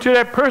 well, you tell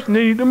that person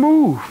they need to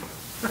move.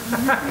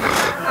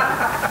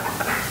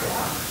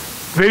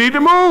 They need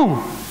to move.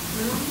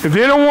 If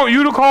they don't want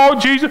you to call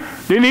Jesus,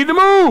 they need to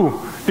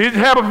move. They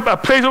have a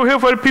place over here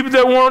for the people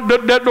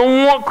that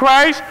don't want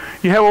Christ.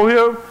 You have over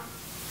here,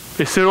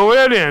 they sit over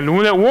there then. The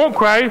one that want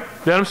Christ,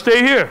 let them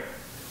stay here.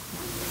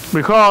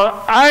 Because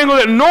I ain't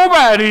going to let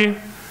nobody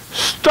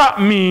stop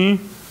me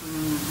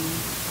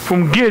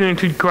from getting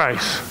to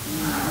Christ.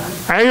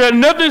 I ain't let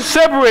nothing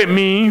separate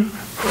me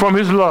from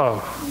his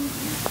love.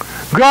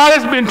 God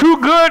has been too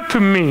good to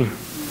me.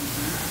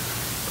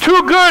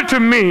 Too good to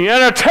me.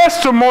 And a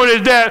testimony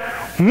is that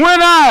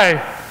when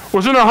I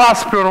was in a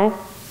hospital,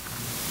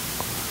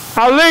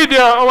 I laid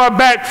there on my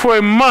back for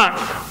a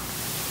month.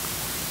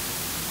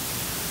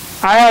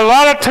 I had a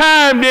lot of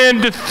time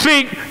then to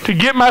think, to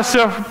get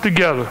myself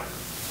together.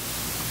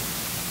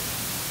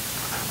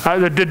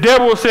 The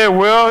devil said,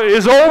 well,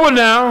 it's over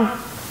now.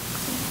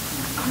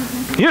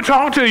 He'll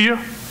talk to you.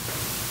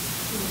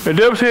 The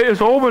devil said,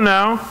 it's over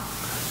now.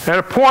 At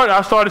a point,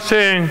 I started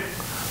saying,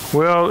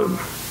 well,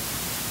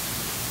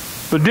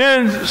 but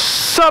then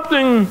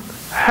something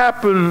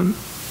happened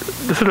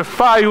to sort of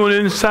fire on the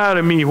inside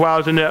of me while I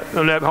was on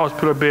that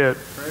hospital bed.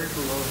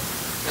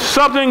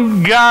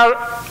 Something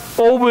got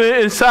over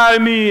inside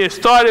of me and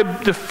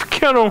started to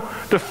kindle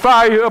the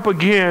fire up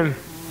again.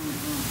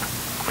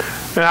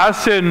 And I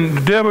said, the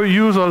devil,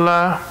 you's a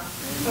lie.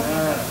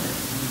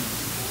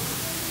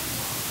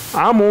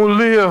 I'm going to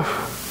live.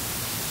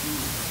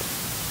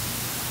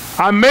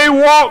 I may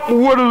walk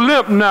with a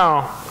limp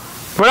now,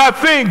 but I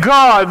thank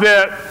God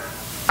that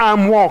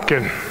I'm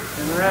walking.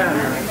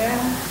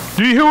 Amen.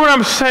 Do you hear what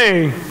I'm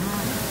saying?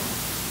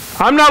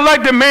 I'm not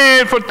like the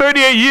man for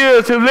 38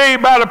 years who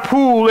laid by the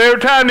pool. Every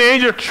time the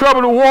angel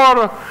troubled the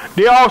water,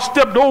 they all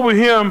stepped over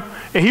him,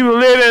 and he would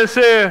lay there and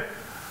say,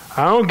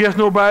 I don't guess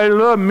nobody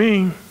love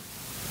me.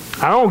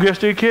 I don't guess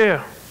they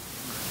care.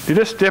 They're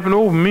just stepping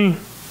over me.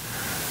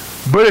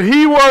 But if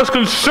he was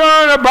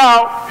concerned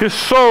about his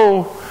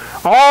soul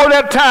all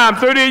that time,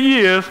 38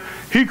 years,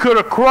 he could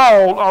have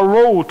crawled or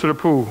rolled to the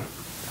pool.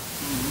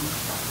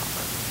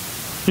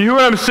 You hear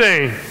what I'm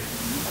saying?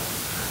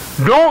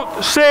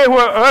 Don't say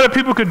what other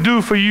people could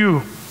do for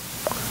you.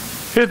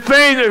 It's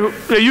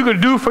things that you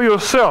could do for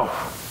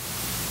yourself.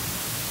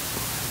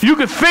 You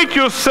could think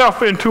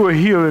yourself into a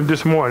healing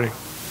this morning.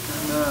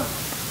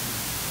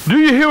 Do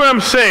you hear what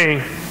I'm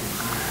saying?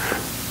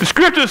 The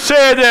scripture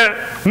said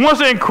that once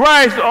in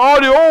Christ,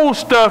 all the old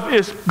stuff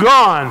is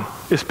gone.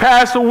 It's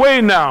passed away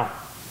now.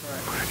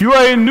 You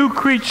are a new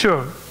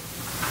creature.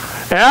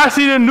 And I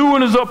see the new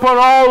ones upon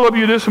all of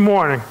you this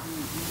morning.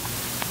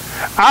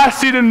 I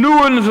see the new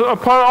ones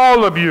upon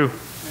all of you.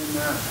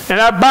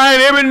 And I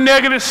bind every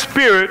negative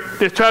spirit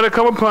that's trying to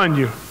come upon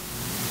you.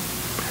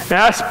 And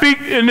I speak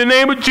in the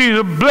name of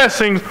Jesus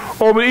blessings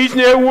over each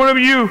and every one of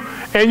you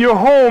and your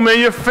home and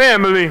your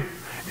family,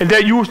 and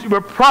that you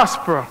will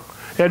prosper,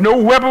 that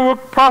no weapon will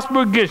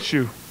prosper against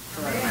you.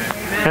 Amen.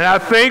 And I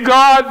thank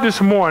God this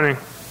morning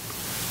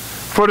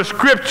for the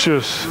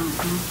scriptures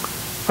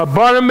of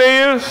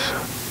Bartimaeus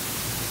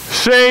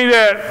saying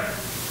that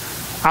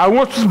I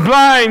once was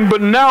blind,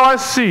 but now I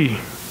see.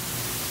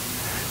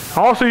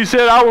 Also, he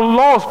said, I was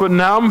lost, but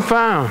now I'm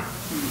found.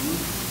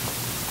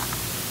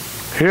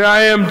 Here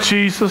I am,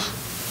 Jesus.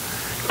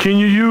 Can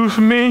you use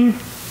me?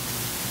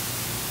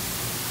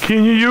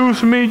 Can you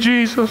use me,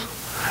 Jesus?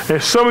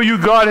 And some of you,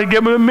 God had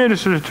given a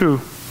minister to,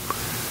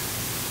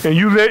 and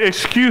you let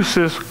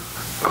excuses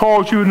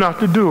cause you not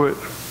to do it.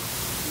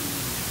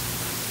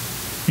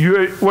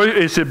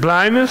 Is it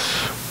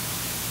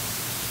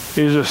blindness?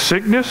 Is it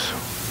sickness?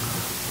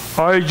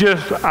 Or is it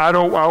just, I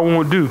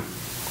won't do?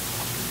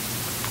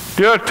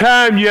 There are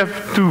times you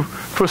have to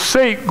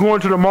forsake going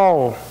to the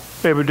mall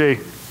every day.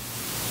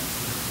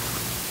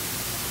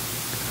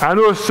 I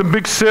know it's some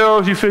big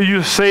sales you feel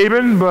you're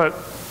saving, but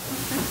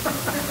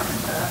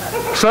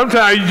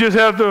sometimes you just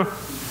have to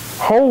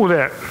hold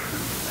that.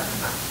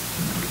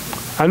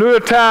 I know there are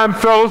times,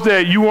 fellas,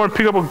 that you want to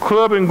pick up a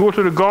club and go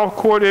to the golf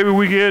court every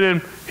weekend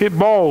and hit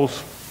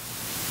balls.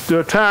 There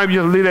are times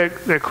you have to lay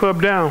that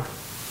club down.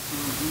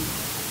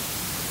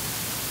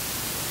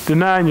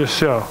 Denying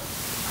yourself.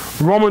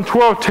 Romans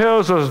 12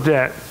 tells us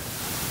that.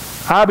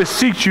 I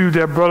beseech you,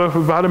 that brother,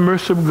 by the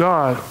mercy of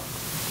God,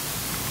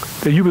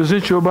 that you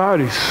present your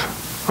bodies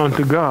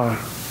unto God.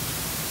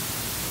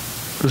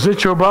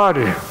 Present your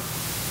body.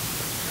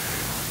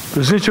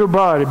 Present your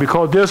body,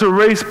 because there's a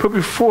race put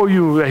before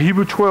you that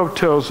Hebrews 12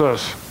 tells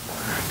us.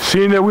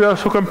 Seeing that we are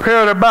so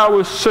compared about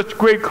with such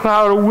great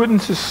cloud of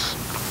witnesses,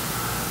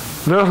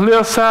 let us lay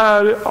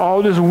aside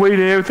all this weight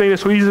and everything that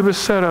so easily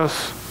beset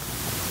us,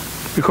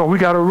 because we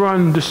got to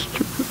run this.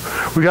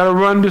 We got to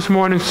run this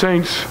morning,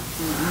 saints.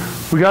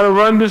 We got to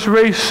run this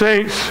race,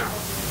 saints.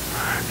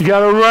 You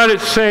got to run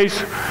it,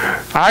 saints.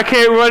 I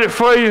can't run it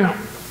for you.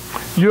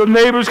 Your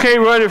neighbors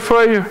can't run it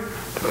for you.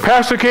 The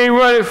pastor can't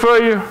run it for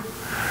you.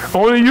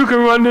 Only you can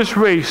run this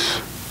race.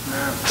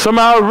 Some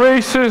of our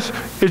races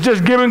is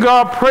just giving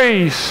God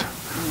praise.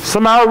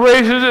 Some of our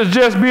races is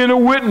just being a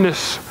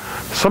witness.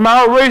 Some of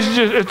our races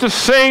is just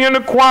singing in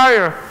the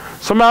choir.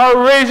 Some of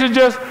our races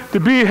just to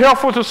be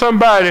helpful to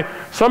somebody.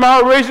 Some of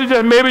our races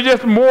just maybe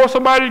just mow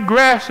somebody's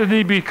grass that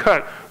need to be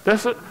cut.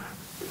 That's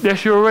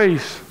your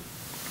race.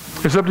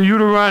 It's up to you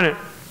to run it.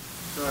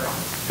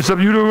 It's up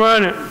to you to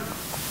run it.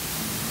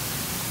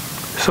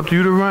 It's up to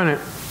you to run it.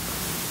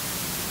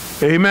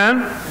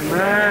 Amen?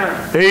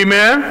 Amen.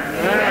 Amen.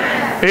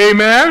 Amen.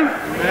 Amen.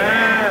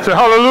 Amen. So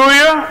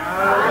hallelujah.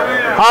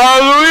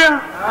 Hallelujah.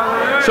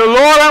 Hallelujah. So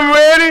Lord, I'm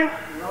ready.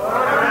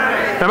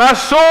 And my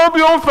soul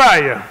be on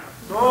fire.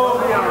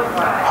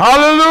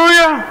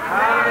 Hallelujah.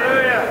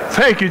 Hallelujah.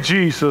 Thank you,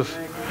 Jesus.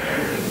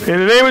 In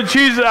the name of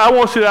Jesus, I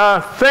want to say I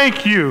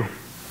thank you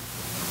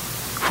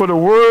for the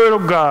word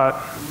of God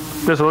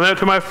that's a lamp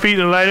to my feet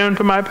and a light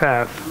unto my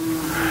path.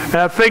 And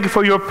I thank you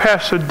for your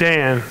Pastor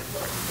Dan.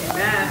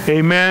 Amen.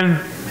 Amen.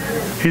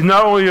 He's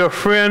not only a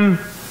friend,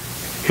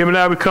 him and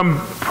I become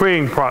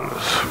praying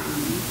partners.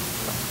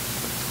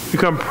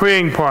 Become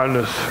praying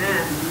partners.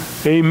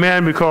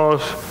 Amen,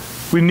 because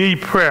we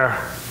need prayer.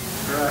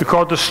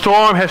 Because the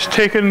storm has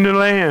taken the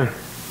land.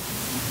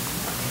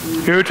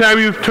 Every time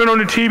you turn on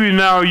the TV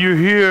now, you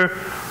hear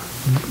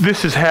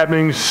this is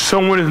happening.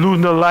 Someone is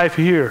losing their life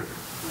here.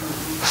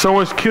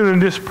 Someone's killing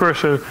this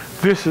person.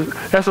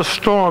 That's a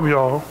storm,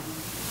 y'all.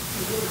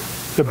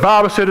 The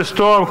Bible said the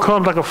storm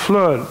comes like a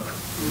flood.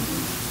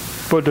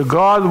 But the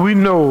God we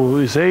know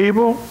is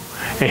able,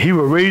 and he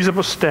will raise up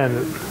a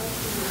standard.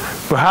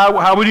 But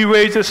how would he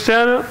raise a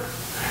standard?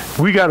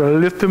 We got to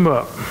lift him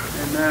up.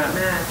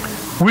 Amen.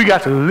 We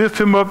got to lift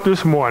him up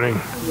this morning.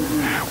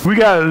 We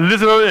got to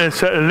lift him up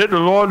and let the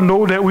Lord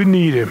know that we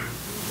need him.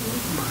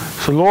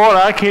 So, Lord,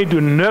 I can't do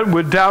nothing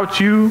without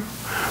you.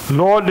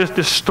 Lord,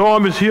 this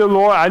storm is here,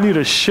 Lord. I need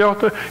a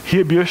shelter.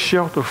 He'll be a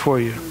shelter for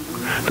you.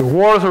 The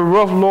waters are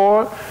rough,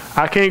 Lord.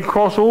 I can't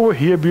cross over.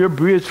 He'll be a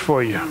bridge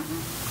for you.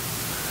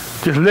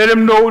 Just let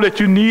him know that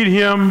you need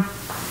him.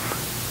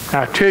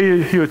 I tell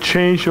you, he'll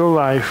change your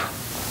life.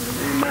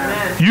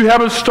 Amen. You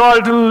haven't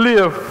started to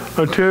live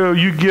until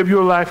you give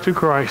your life to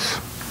Christ.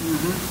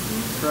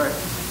 Mm-hmm.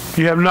 Right.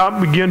 You have not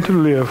begun to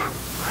live.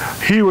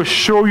 He will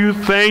show you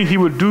things. He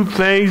will do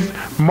things,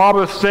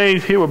 marvelous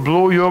things. He will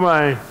blow your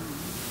mind.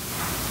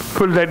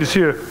 Put it like this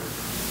here.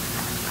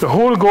 The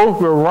Holy Ghost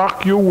will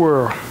rock your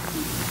world.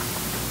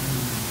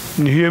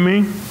 You hear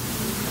me?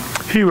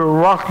 He will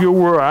rock your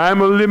world.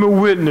 I'm a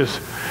living witness.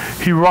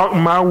 He rocked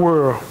my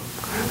world.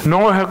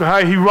 Knowing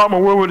how he rocked my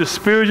world with the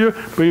spiritual,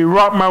 but he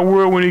rocked my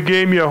world when he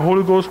gave me a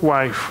Holy Ghost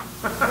wife.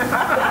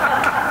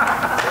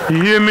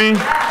 You hear me?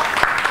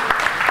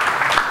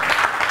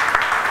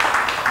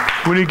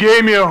 When he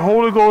gave me a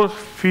Holy Ghost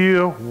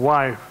filled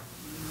wife.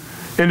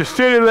 And the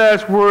steady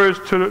last words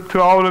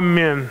to all the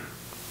men.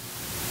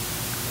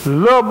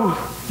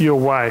 Love your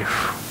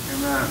wife.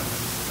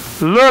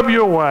 Amen. Love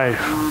your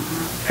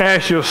wife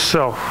as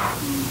yourself.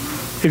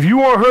 If you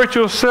won't hurt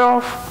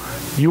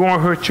yourself, you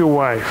won't hurt your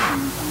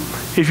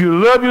wife. If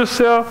you love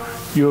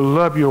yourself, you'll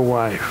love your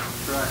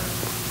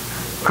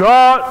wife.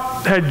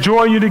 God had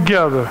joined you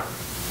together.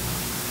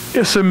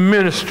 It's a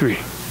ministry.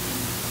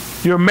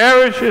 Your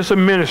marriage is a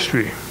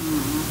ministry.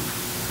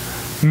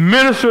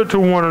 Minister to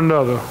one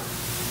another.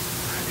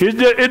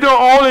 It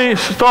don't only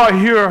start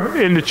here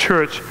in the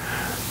church.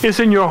 It's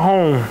in your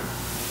home.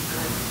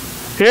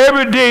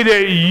 Every day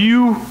that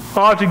you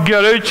are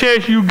together, every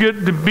chance you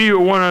get to be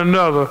with one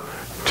another,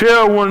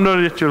 tell one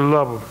another that you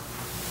love them.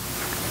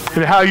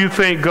 And how you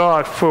thank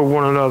God for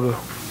one another.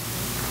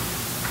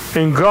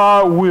 And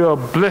God will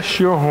bless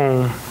your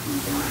home.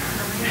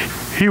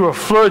 He will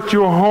flood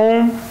your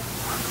home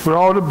with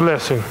all the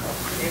blessing.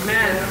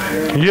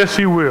 Amen. Yes,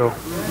 he will.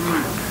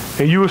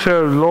 And you will say,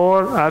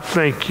 Lord, I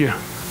thank you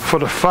for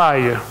the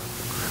fire.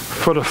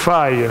 for the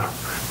fire.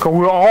 Because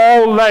we're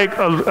all like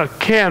a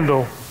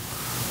candle,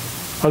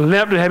 a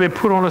lamp that has been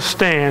put on a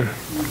stand.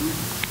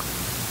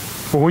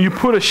 But when you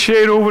put a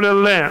shade over the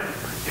lamp,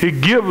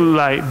 it gives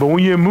light. But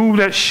when you remove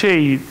that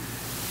shade,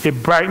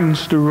 it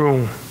brightens the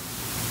room.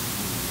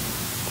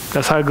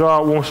 That's how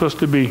God wants us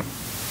to be.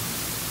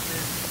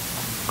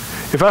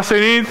 If I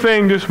say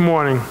anything this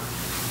morning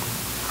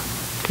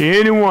to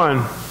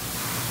anyone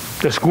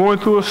that's going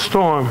through a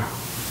storm,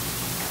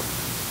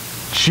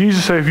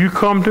 Jesus said, if you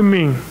come to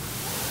me,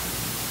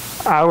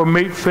 I will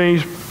make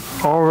things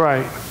all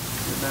right.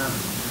 Amen.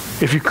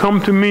 If you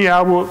come to me,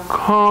 I will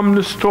calm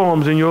the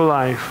storms in your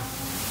life.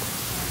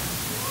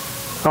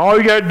 All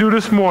you got to do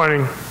this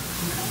morning,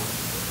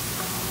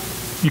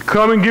 you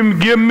come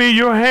and give me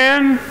your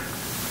hand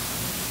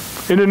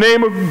in the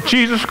name of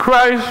Jesus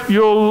Christ,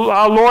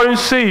 our Lord and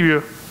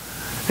Savior.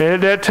 And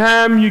at that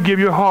time, you give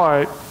your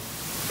heart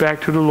back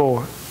to the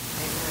Lord.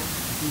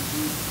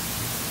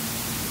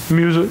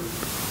 Music.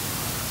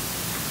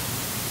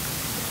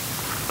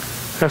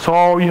 That's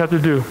all you have to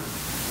do,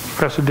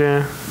 Pastor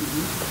Dan.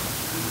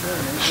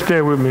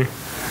 Stay with me.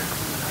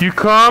 You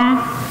come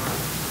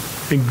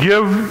and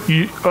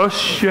give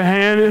us your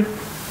hand.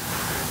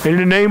 In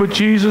the name of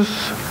Jesus,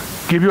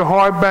 give your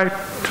heart back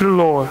to the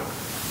Lord.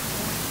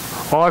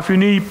 Or if you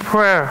need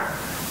prayer,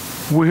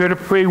 we're here to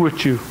pray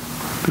with you.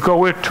 Because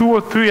where 2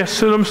 or 3 have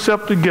set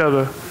themselves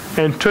together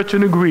and touch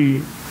and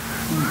agree,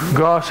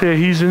 God said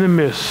he's in the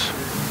midst.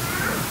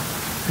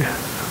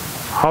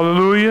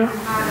 Hallelujah.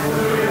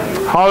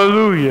 Hallelujah.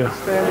 Hallelujah.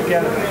 Stand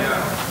together.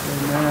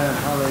 Amen.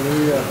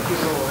 Hallelujah.